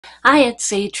Hi,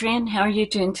 it's Adrienne. How are you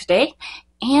doing today?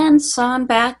 And so I'm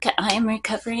back. I am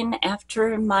recovering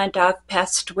after my dog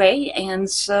passed away, and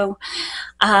so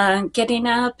getting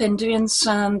up and doing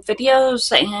some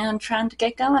videos and trying to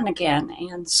get going again.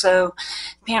 And so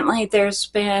apparently there's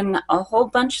been a whole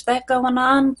bunch of that going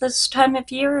on this time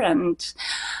of year, and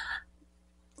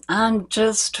I'm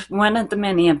just one of the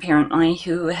many, apparently,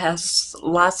 who has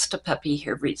lost a puppy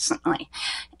here recently.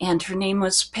 And her name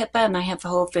was Pippa, and I have a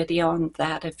whole video on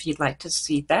that if you'd like to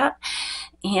see that.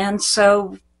 And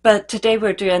so, but today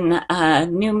we're doing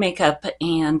new makeup,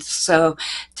 and so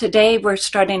today we're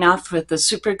starting off with the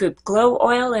Supergoop Glow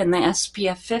Oil in the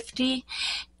SPF 50,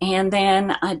 and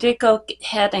then I did go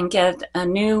ahead and get a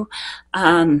new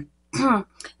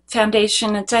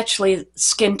foundation. It's actually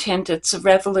skin tint. It's a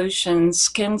Revolution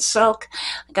Skin Silk.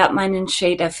 I got mine in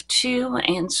shade F2,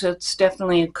 and so it's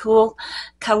definitely a cool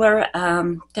color,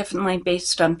 definitely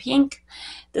based on pink.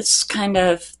 This is kind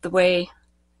of the way.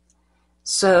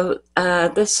 So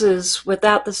this is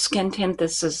without the skin tint,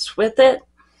 this is with it.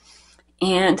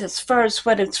 And as far as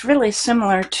what it's really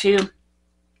similar to,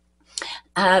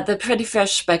 the Pretty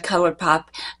Fresh by Colourpop.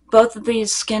 Both of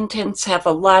these skin tints have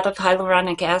a lot of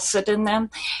hyaluronic acid in them.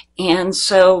 And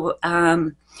so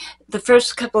the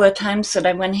first couple of times that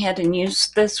I went ahead and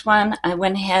used this one, I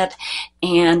went ahead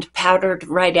and powdered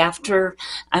right after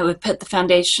I would put the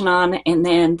foundation on. And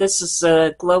then this is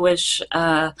a Glowish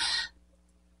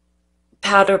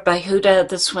powder by Huda.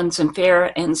 This one's in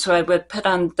Fair, and so I would put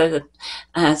on the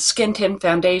skin tint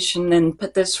foundation and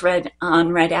put this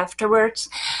on right afterwards.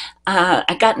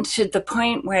 I gotten to the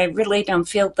point where I really don't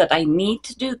feel that I need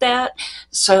to do that,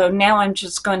 so now I'm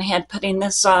just going ahead putting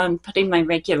this on, putting my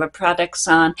regular products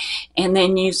on, and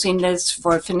then using this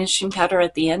for finishing powder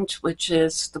at the end, which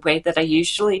is the way that I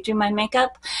usually do my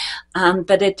makeup.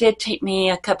 But it did take me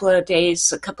a couple of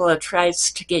days, a couple of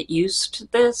tries to get used to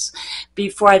this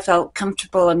before I felt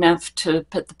comfortable enough to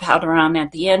put the powder on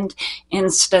at the end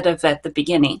instead of at the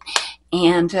beginning.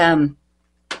 And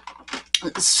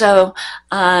so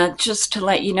just to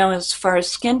let you know, as far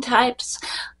as skin types,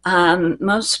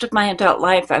 most of my adult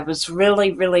life I was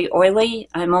really, really oily.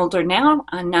 I'm older now.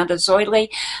 I'm not as oily.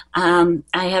 I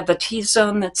have a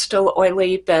T-zone that's still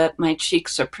oily, but my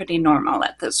cheeks are pretty normal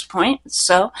at this point.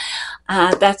 So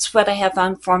that's what I have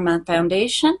on for my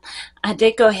foundation. I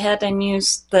did go ahead and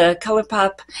use the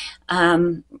Colourpop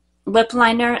lip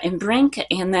liner in Brink,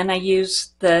 and then I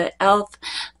used the e.l.f.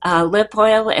 lip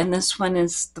oil, and this one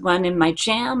is the one in my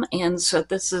jam, and so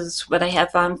this is what I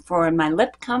have on for my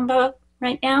lip combo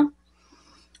right now.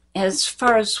 As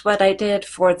far as what I did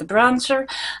for the bronzer,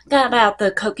 got out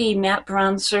the Kokie matte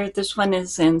bronzer. This one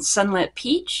is in Sunlit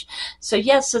Peach, so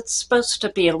yes, it's supposed to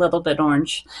be a little bit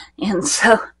orange, and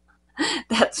so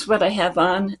that's what I have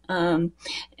on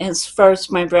as far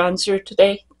as my bronzer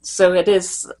today. So it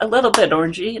is a little bit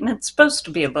orangey, and it's supposed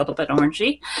to be a little bit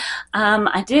orangey.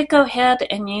 I did go ahead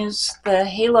and use the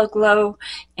Halo Glow,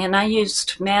 and I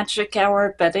used Magic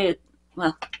Hour, but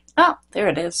well, oh, there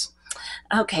it is.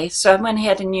 Okay, so I went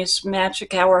ahead and used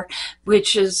Magic Hour,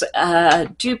 which is a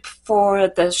dupe for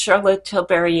the Charlotte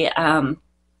Tilbury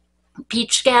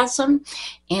Peachgasm,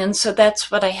 and so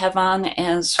that's what I have on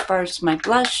as far as my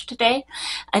blush today.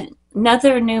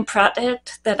 Another new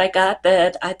product that I got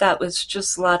that I thought was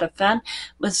just a lot of fun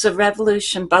was the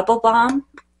Revolution Bubble Balm,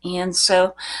 and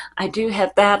so I do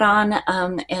have that on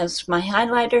as my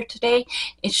highlighter today.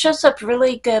 It shows up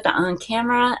really good on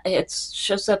camera. It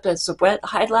shows up as a wet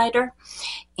highlighter,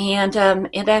 and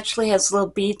it actually has little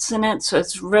beads in it, so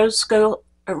it's rose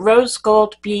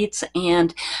gold beads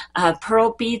and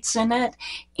pearl beads in it,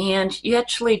 and you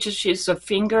actually just use a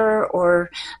finger or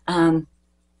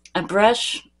a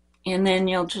brush, and then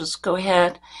you'll just go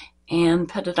ahead and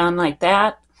put it on like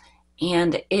that,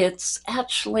 and it's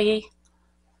actually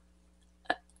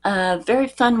a very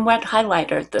fun wet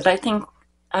highlighter that I think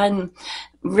I'm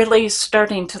really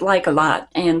starting to like a lot.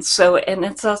 And so, and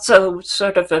it's also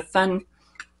sort of a fun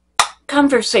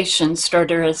conversation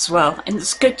starter as well, and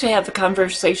it's good to have a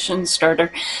conversation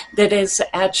starter that is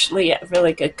actually a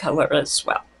really good color as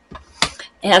well.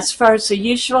 As far as the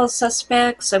usual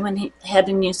suspects, I went ahead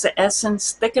and used the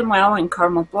Essence Thick and Well in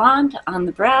Caramel Blonde on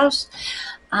the brows.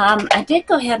 I did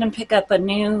go ahead and pick up a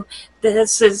new,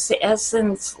 this is the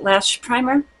Essence Lash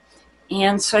Primer,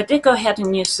 and so I did go ahead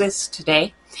and use this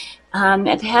today.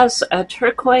 It has a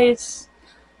turquoise,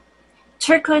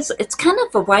 it's kind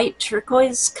of a white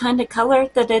turquoise kind of color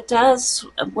that it does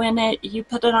when you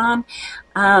put it on.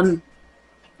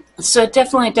 So it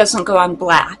definitely doesn't go on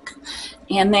black.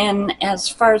 And then as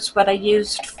far as what I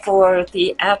used for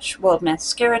the actual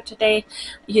mascara today,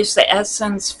 I used the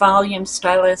Essence Volume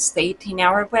Stylist, the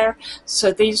 18-hour wear.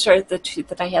 So these are the two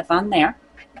that I have on there.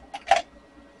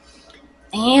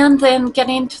 And then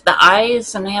getting to the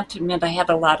eyes, and I have to admit I had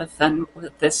a lot of fun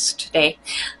with this today.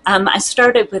 I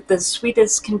started with the Sweet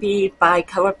as Can Be by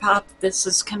Colourpop. This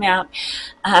has come out.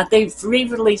 They've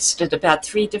re-released it about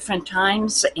 3 different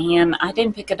times, and I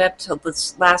didn't pick it up till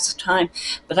this last time,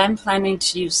 but I'm planning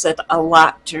to use it a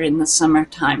lot during the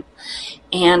summertime.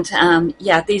 And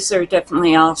yeah, these are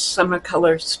definitely all summer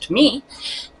colors to me.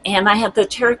 And I have the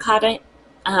terracotta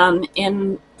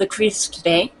in the crease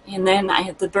today, and then I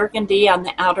have the burgundy on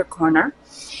the outer corner,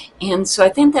 and so I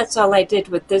think that's all I did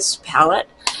with this palette.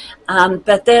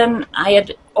 But then I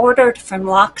had ordered from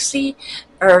Looxi,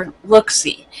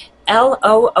 Looxi,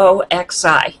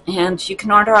 and you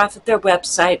can order off at their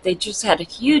website. They just had a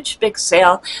huge big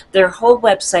sale. Their whole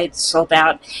website's sold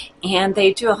out, and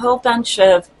they do a whole bunch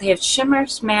of, they have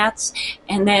shimmers, mattes,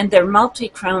 and then their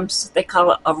multi-chromes, they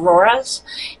call it auroras.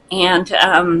 And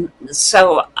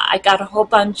so I got a whole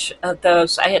bunch of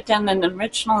those. I had done an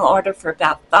original order for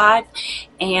about 5,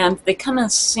 and they come in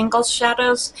single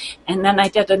shadows, and then I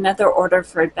did another order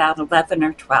for about 11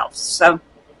 or 12. So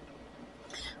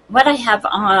what I have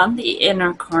on the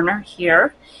inner corner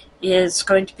here is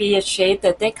going to be a shade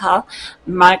that they call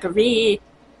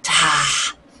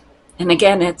Margarit-ahhh. And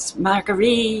again, it's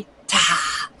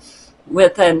Margarit-ahhh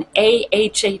with an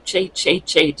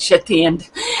A-H-H-H-H-H at the end.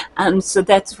 So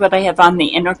that's what I have on the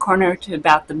inner corner to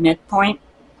about the midpoint.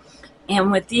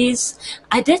 And with these,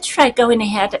 I did try going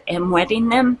ahead and wetting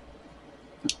them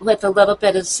with a little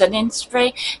bit of setting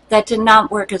spray. That did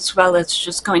not work as well as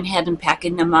just going ahead and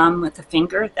packing them on with a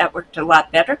finger. That worked a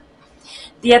lot better.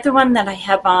 The other one that I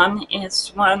have on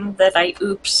is one that I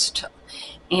oopsed,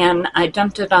 and I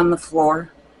dumped it on the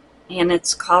floor, and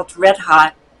it's called Red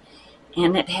Hot,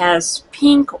 and it has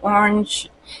pink, orange,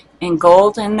 and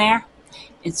gold in there.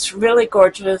 It's really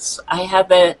gorgeous. I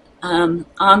have it on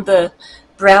the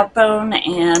brow bone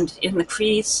and in the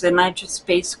crease, and I just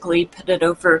basically put it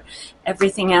over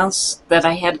everything else that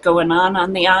I had going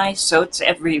on the eye, so it's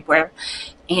everywhere.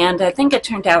 And I think it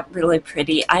turned out really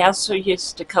pretty. I also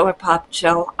used a Colourpop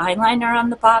gel eyeliner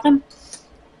on the bottom,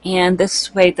 and this is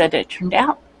the way that it turned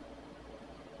out.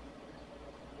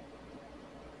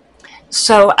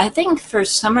 So I think for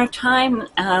summertime,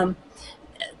 a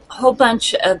whole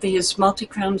bunch of these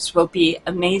multi-chromes will be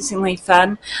amazingly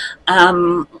fun.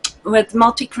 With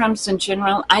multi-chromes in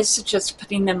general, I suggest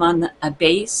putting them on a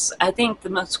base. I think the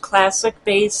most classic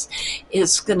base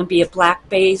is going to be a black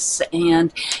base,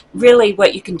 and really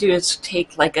what you can do is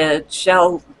take like a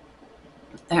gel,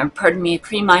 pardon me, a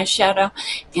cream eyeshadow,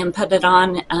 and put it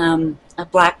on a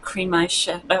black cream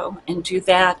eyeshadow and do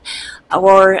that.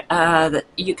 Or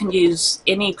you can use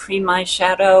any cream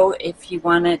eyeshadow if you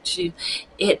wanted to.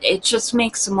 It just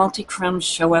makes the multi-chrome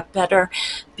show up better,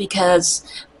 because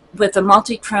with a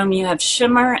multi-chrome you have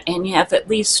shimmer and you have at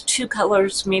least 2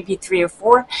 colors, maybe 3 or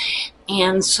 4.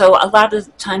 And so a lot of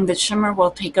the time the shimmer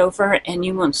will take over and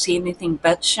you won't see anything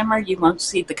but shimmer. You won't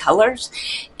see the colors.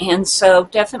 And so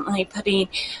definitely putting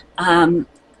a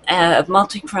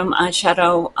multi-chrome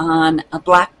eyeshadow on a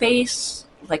black base,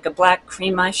 like a black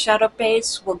cream eyeshadow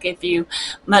base, will give you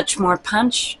much more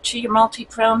punch to your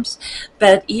multi-chromes.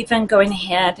 But even going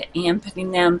ahead and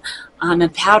putting them on a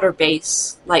powder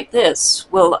base like this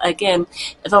will, again,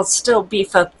 it'll still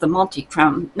beef up the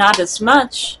multi-chrome. Not as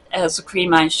much as a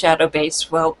cream eyeshadow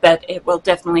base will, but it will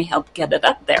definitely help get it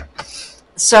up there.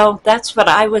 So that's what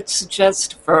I would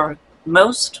suggest for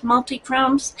most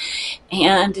multi-chromes.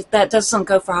 And that doesn't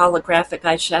go for holographic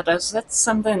eyeshadows. That's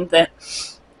something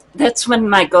that's one of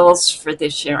my goals for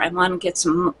this year. I want to get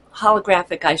some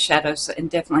holographic eyeshadows and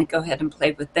definitely go ahead and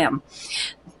play with them.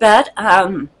 But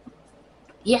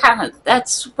yeah,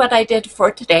 that's what I did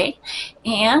for today,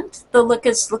 and the look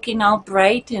is looking all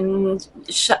bright and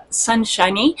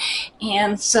sunshiny.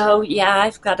 And so yeah,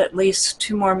 I've got at least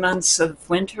 2 more months of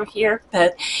winter here,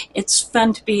 but it's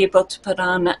fun to be able to put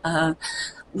on a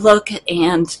look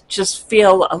and just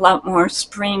feel a lot more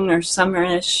spring or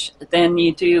summerish than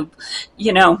you do,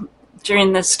 you know,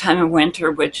 during this time of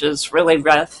winter, which is really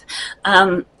rough.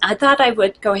 I thought I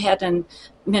would go ahead and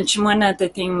mention one other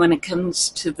thing when it comes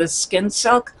to the Skin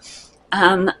Silk.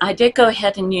 I did go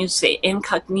ahead and use the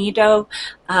Incognito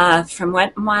from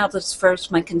WetnWild as far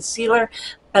as my concealer,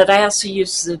 but I also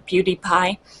used the Beauty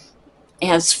Pie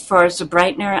as far as a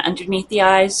brightener underneath the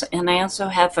eyes, and I also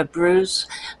have a bruise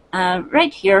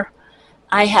right here.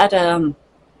 I had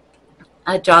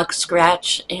a dog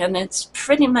scratch, and it's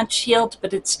pretty much healed,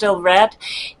 but it's still red.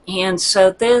 And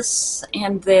so this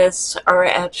and this are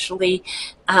actually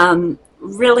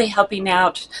really helping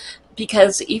out,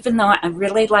 because even though I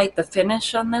really like the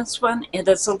finish on this one, it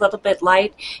is a little bit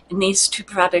light, and these two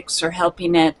products are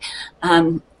helping it,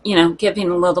 you know,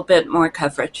 giving a little bit more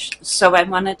coverage. So I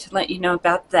wanted to let you know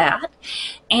about that.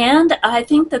 And I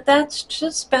think that that's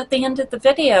just about the end of the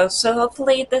video. So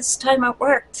hopefully this time it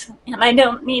worked and I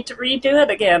don't need to redo it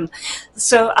again.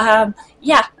 So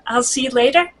yeah, I'll see you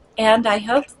later, and I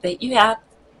hope that you have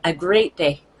a great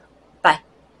day.